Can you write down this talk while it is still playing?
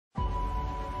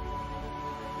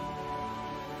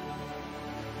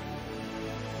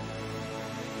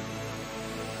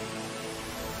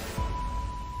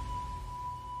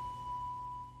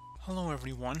Hello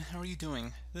everyone, how are you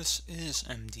doing? This is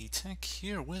MD Tech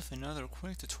here with another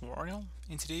quick tutorial.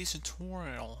 In today's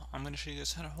tutorial, I'm going to show you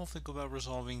guys how to hopefully go about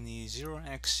resolving the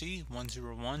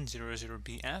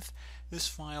 0xC10100BF. This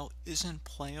file isn't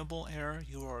playable error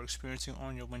you are experiencing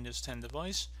on your Windows 10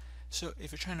 device. So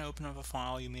if you're trying to open up a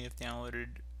file you may have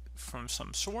downloaded from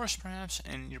some source perhaps,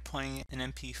 and you're playing an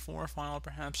MP4 file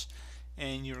perhaps,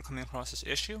 and you're coming across this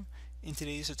issue, in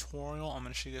today's tutorial, I'm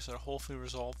going to show you guys how to hopefully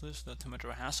resolve this without too much of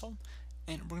a hassle,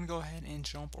 and we're going to go ahead and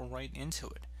jump right into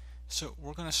it. So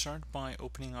we're going to start by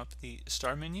opening up the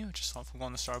Start menu. Just left click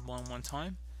on the Start button one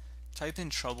time, type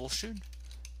in Troubleshoot,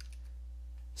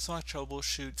 select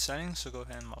Troubleshoot Settings, so go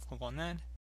ahead and left click on that.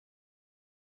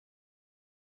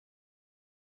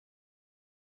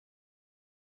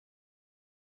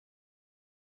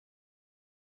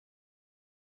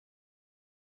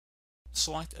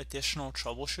 Select Additional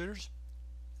Troubleshooters.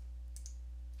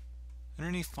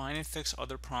 Underneath Find and Fix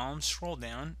Other Problems, scroll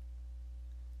down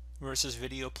where it says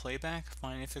Video Playback.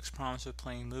 Find and fix problems with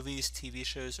playing movies, TV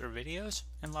shows, or videos,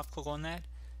 and left click on that,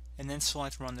 and then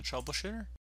select Run the Troubleshooter.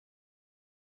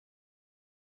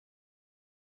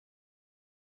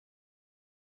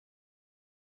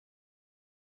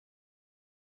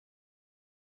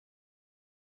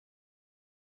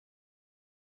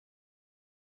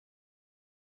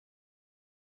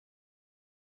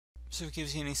 So if it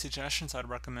gives you any suggestions, I'd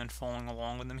recommend following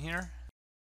along with them here.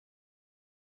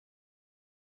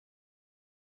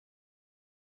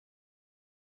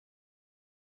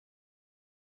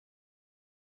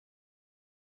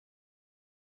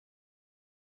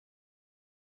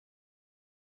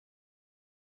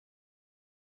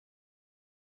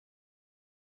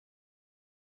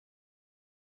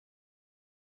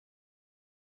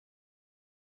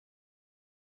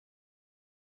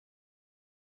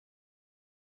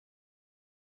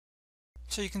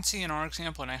 So you can see in our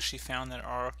example, it actually found that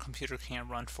our computer can't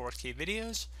run 4K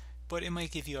videos, but it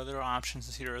might give you other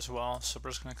options here as well. So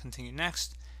we're just going to continue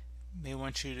next. May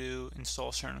want you to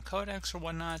install certain codecs or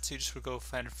whatnot, so you just would go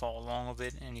ahead and follow along with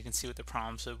it, and you can see what the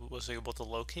problems it was able to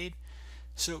locate.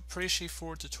 So pretty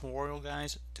straightforward tutorial,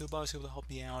 guys. Do hope I was able to help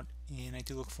you out, and I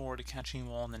do look forward to catching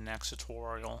you all in the next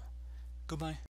tutorial. Goodbye.